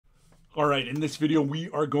All right, in this video, we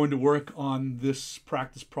are going to work on this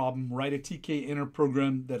practice problem. Write a tkinter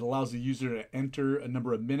program that allows the user to enter a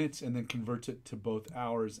number of minutes and then converts it to both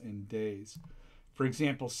hours and days. For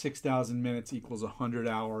example, 6,000 minutes equals 100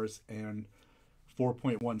 hours and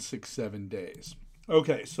 4.167 days.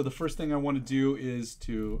 Okay, so the first thing I want to do is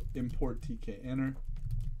to import tkinter.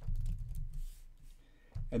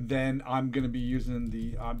 And then I'm going to be using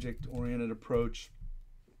the object-oriented approach.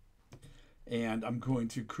 And I'm going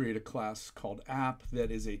to create a class called app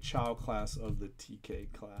that is a child class of the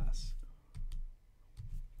tk class.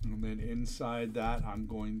 And then inside that, I'm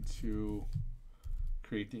going to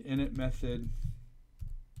create the init method.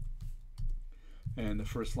 And the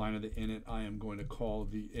first line of the init, I am going to call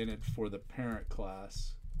the init for the parent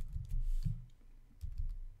class.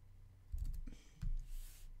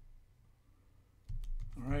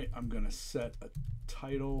 All right, I'm going to set a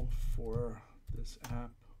title for this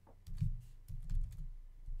app.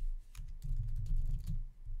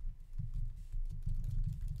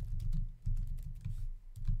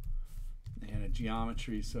 And a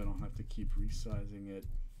geometry, so I don't have to keep resizing it.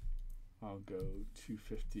 I'll go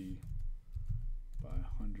 250 by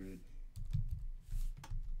 100.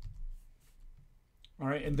 All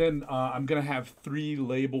right, and then I'm going to have 3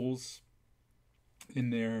 labels in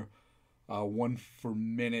there. One for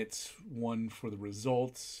minutes, one for the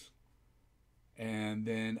results, and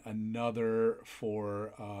then another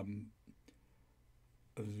for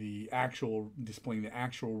the actual, displaying the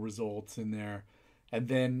actual results in there, and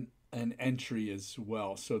then an entry as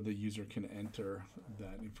well, so the user can enter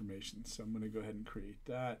that information. So I'm going to go ahead and create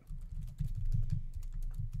that.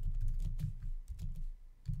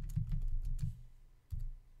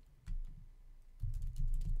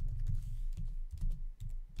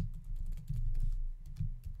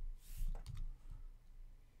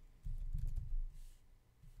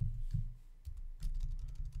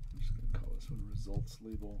 I'm just going to call this one results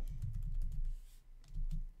label.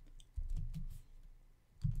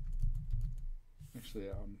 Actually,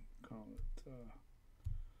 I'm calling it,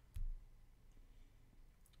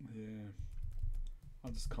 yeah,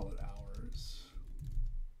 I'll just call it hours.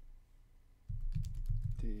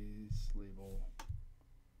 Days label.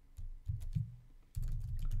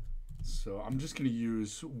 So I'm just going to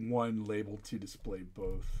use one label to display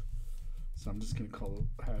both. So I'm just going to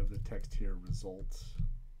have the text here results.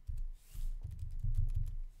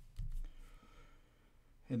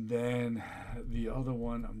 And then the other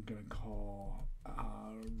one I'm going to call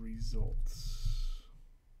results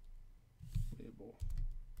label.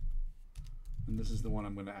 And this is the one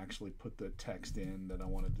I'm going to actually put the text in that I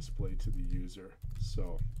want to display to the user.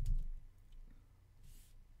 So,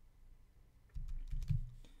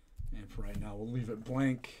 and for right now, we'll leave it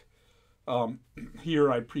blank.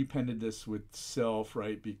 Here I prepended this with self,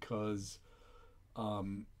 right, because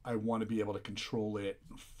I want to be able to control it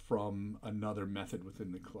from another method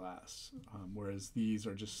within the class, whereas these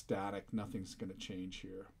are just static. Nothing's going to change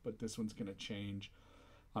here, but this one's going to change.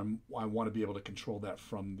 I want to be able to control that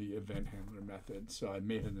from the event handler method, so I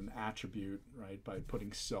made it an attribute, right, by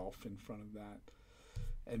putting self in front of that.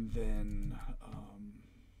 And then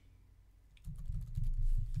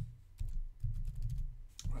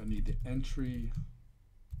I need the entry.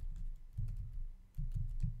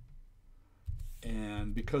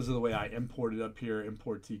 And because of the way I imported up here,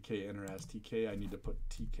 import tkinter as tk, I need to put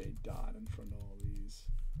tk dot in front of all these.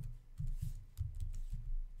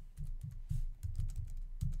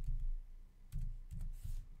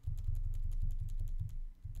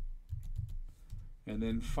 And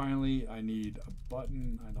then finally, I need a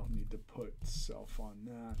button. I don't need to put self on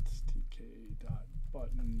that. Tk dot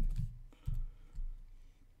button.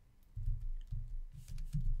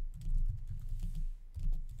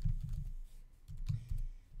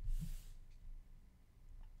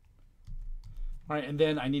 All right, and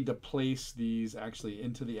then I need to place these actually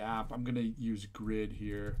into the app. I'm going to use grid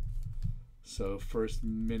here. So first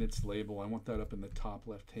minutes label, I want that up in the top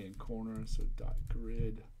left-hand corner. So dot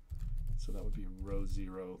grid. So that would be row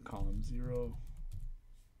 0, column 0.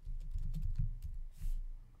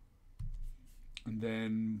 And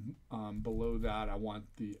then below that, I want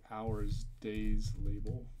the hours, days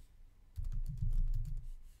label.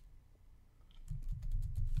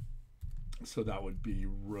 So that would be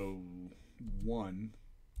row 1,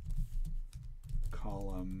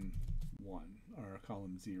 column 1, or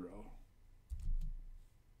column 0.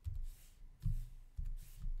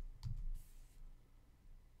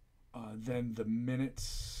 Then the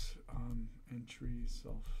minutes entry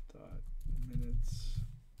self dot minutes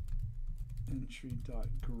entry dot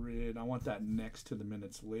grid. I want that next to the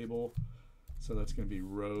minutes label, so that's going to be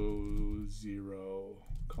row 0,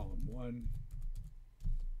 column 1.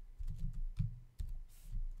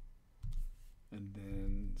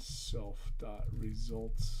 self dot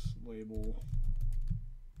results label.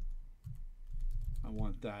 I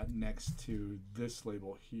want that next to this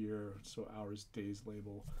label here, so hours days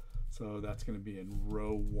label. So that's going to be in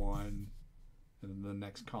row 1, and then the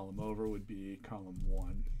next column over would be column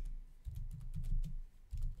 1.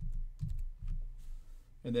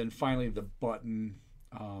 And then finally the button,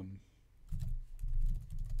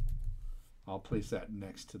 I'll place that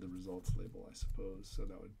next to the results label, I suppose. So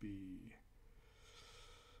that would be,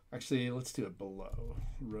 actually, let's do it below.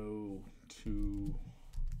 Row 2,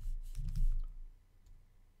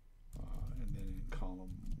 and then in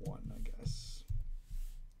column 1, I guess.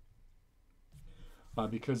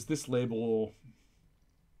 Because this label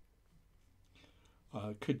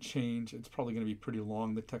could change. It's probably going to be pretty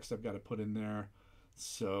long, the text I've got to put in there.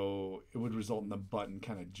 So it would result in the button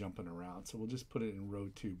kind of jumping around. So we'll just put it in row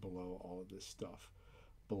 2 below all of this stuff,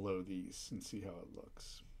 below these, and see how it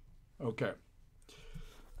looks. Okay.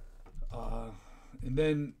 And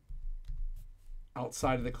then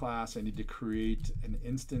outside of the class, I need to create an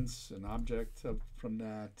instance, an object from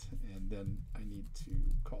that, and then I need to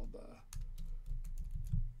call the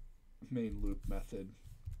main loop method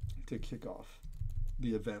to kick off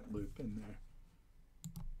the event loop in there.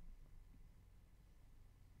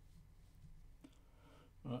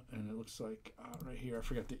 And it looks like right here, I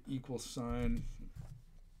forgot the equal sign.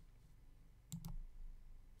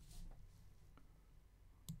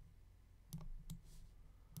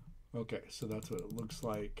 Okay, so that's what it looks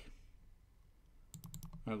like.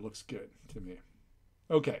 That looks good to me.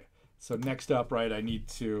 Okay, so next up, right, I need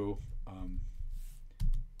to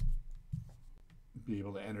be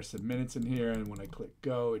able to enter some minutes in here, and when I click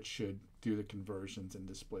go, it should do the conversions and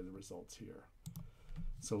display the results here.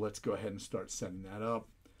 So let's go ahead and start setting that up.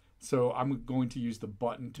 So I'm going to use the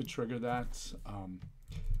button to trigger that.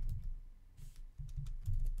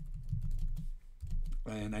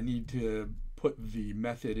 And I need to put the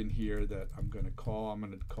method in here that I'm going to call. I'm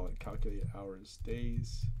going to call it calculate hours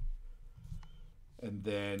days. And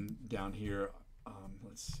then down here,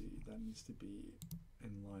 let's see, that needs to be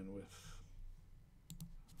in line with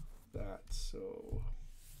that. So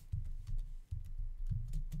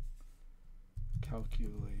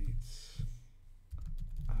calculate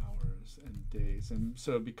hours and days. And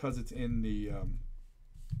so because it's in the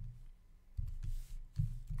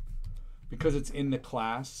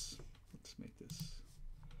class, let's make this,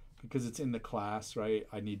 because it's in the class, right,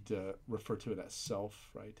 I need to refer to it as self,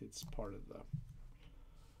 right? It's part of the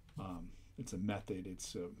it's a method,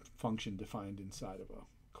 it's a function defined inside of a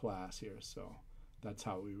class here, so that's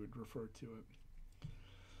how we would refer to it.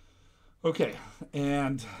 Okay,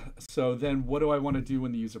 and so then what do I want to do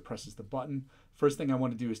when the user presses the button? First thing I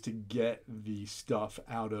want to do is to get the stuff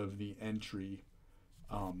out of the entry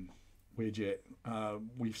widget.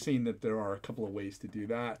 We've seen that there are a couple of ways to do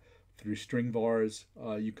that through string vars.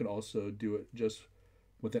 You can also do it just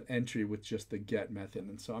with an entry with just the get method.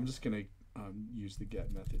 And so I'm just going to use the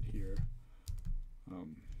get method here.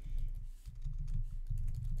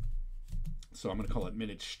 So I'm going to call it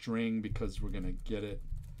minute string because we're going to get it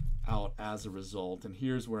out as a result. And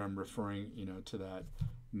here's where I'm referring, to that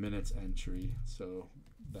minutes entry. So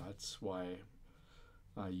that's why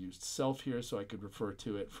I used self here, so I could refer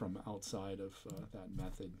to it from outside of that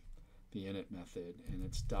method, the init method, and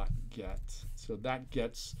it's .get. So that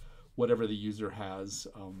gets whatever the user has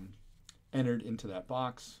entered into that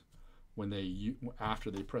box. When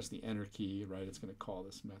after they press the enter key, right, it's going to call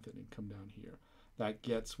this method and come down here. That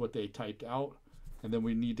gets what they typed out, and then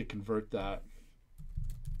we need to convert that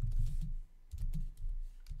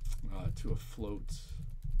to a float.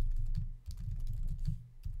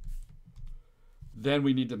 Then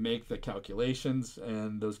we need to make the calculations,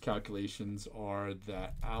 and those calculations are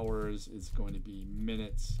that hours is going to be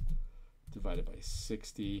minutes divided by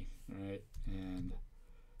 60, right? And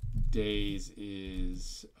days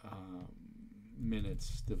is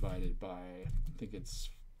minutes divided by, I think it's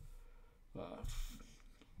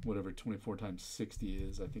whatever 24 times 60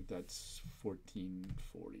 is. I think that's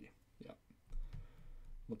 1440. Yeah,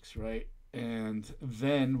 looks right. And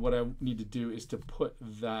then what I need to do is to put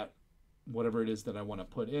that, whatever it is that I want to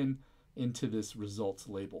put in, into this results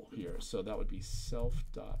label here. So that would be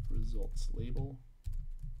self.results label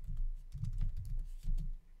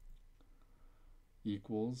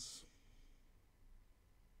equals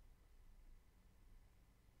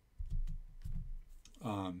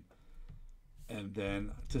and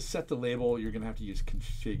then to set the label, you're going to have to use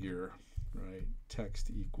configure, right? Text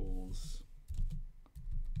equals,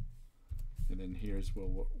 and then here's where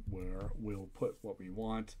we'll put what we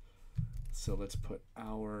want. So let's put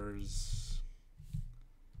hours,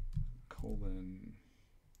 colon,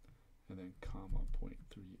 and then comma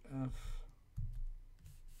 1.3f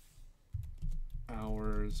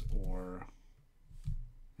hours, or,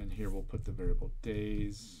 and here we'll put the variable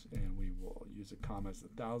days, and we will use a comma as the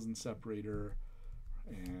thousand separator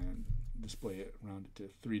and display it rounded to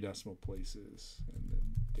 3 decimal places, and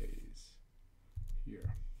then days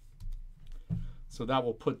here. So that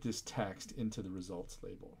will put this text into the results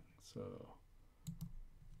label. So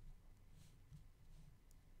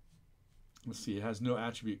let's see, it has no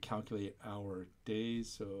attribute calculate hour days,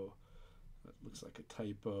 so that looks like a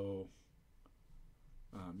typo.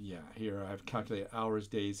 Yeah, here I have calculate hours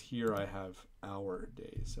days, here I have hour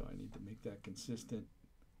days, so I need to make that consistent.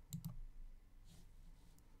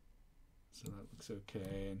 So that looks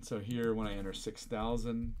okay. And so here when I enter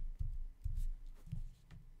 6,000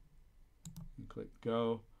 and click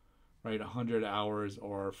go, right, 100 hours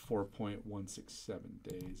or 4.167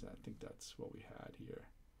 days. I think that's what we had here.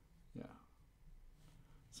 Yeah.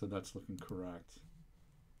 So that's looking correct.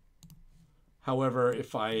 However,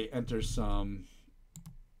 if I enter some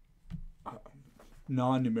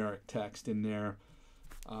non-numeric text in there,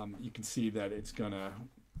 you can see that it's going to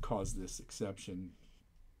cause this exception.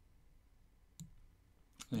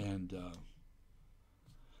 And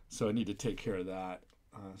so I need to take care of that.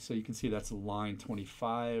 So you can see that's line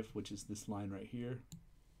 25, which is this line right here.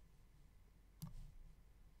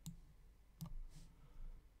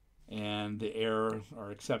 And the error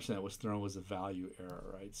or exception that was thrown was a value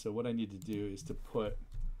error, right? So what I need to do is to put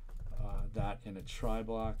that in a try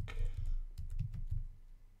block.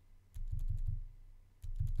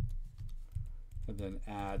 And then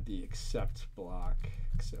add the except block,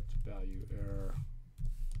 except value error.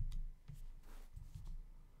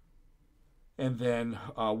 And then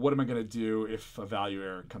what am I going to do if a value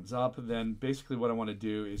error comes up? And then basically what I want to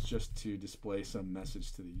do is just to display some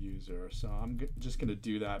message to the user. So I'm just going to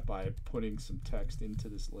do that by putting some text into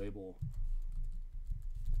this label.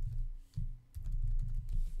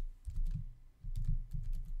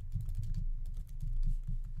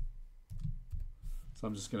 So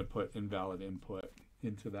I'm just going to put invalid input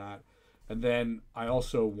into that. And then I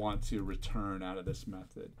also want to return out of this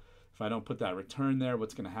method. If I don't put that return there,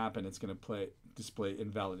 what's going to happen, it's going to display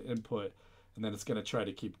invalid input, and then it's going to try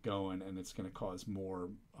to keep going, and it's going to cause more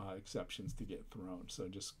exceptions to get thrown. So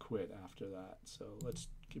just quit after that. So let's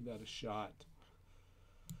give that a shot.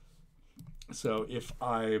 So if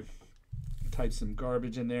I type some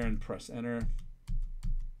garbage in there and press enter,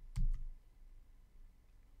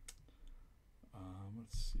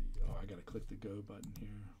 let's see. Oh, I got to click the go button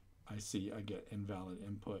here. I see I get invalid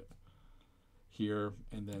input here,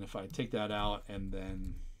 and then if I take that out and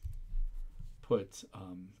then put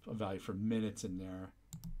a value for minutes in there,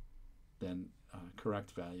 then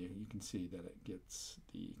correct value, you can see that it gets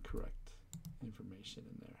the correct information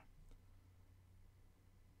in there.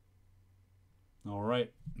 All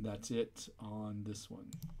right, that's it on this one.